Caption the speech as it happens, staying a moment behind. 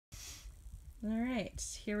All right,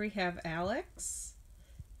 here we have Alex,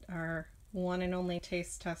 our one and only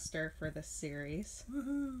taste tester for this series.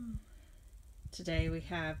 Woohoo! Today we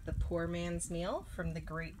have the poor man's meal from the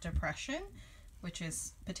Great Depression, which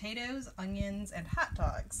is potatoes, onions, and hot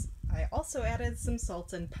dogs. I also added some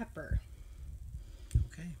salt and pepper.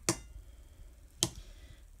 Okay.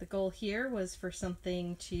 The goal here was for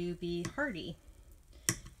something to be hearty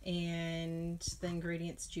and the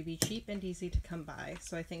ingredients to be cheap and easy to come by.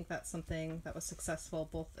 So I think that's something that was successful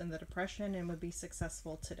both in the Depression and would be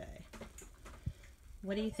successful today.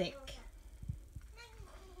 What do you think?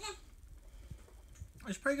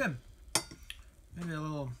 It's pretty good. Maybe a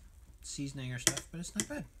little seasoning or stuff, but it's not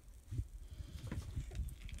bad.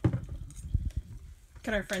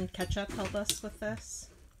 Could our friend Ketchup help us with this?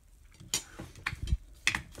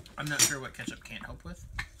 I'm not sure what ketchup can't help with,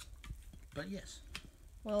 but yes.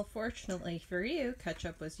 Well, fortunately for you,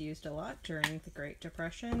 ketchup was used a lot during the Great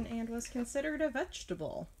Depression and was considered a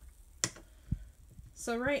vegetable.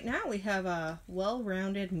 So right now we have a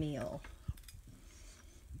well-rounded meal.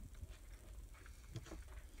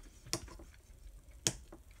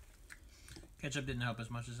 Ketchup didn't help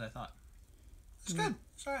as much as I thought. It's good.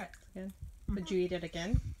 It's alright. Good. Would you eat it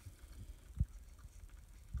again?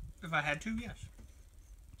 If I had to, yes.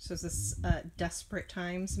 So is this a desperate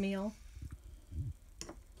times meal?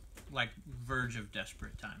 Like verge of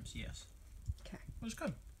desperate times, yes. Okay. It was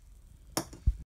good.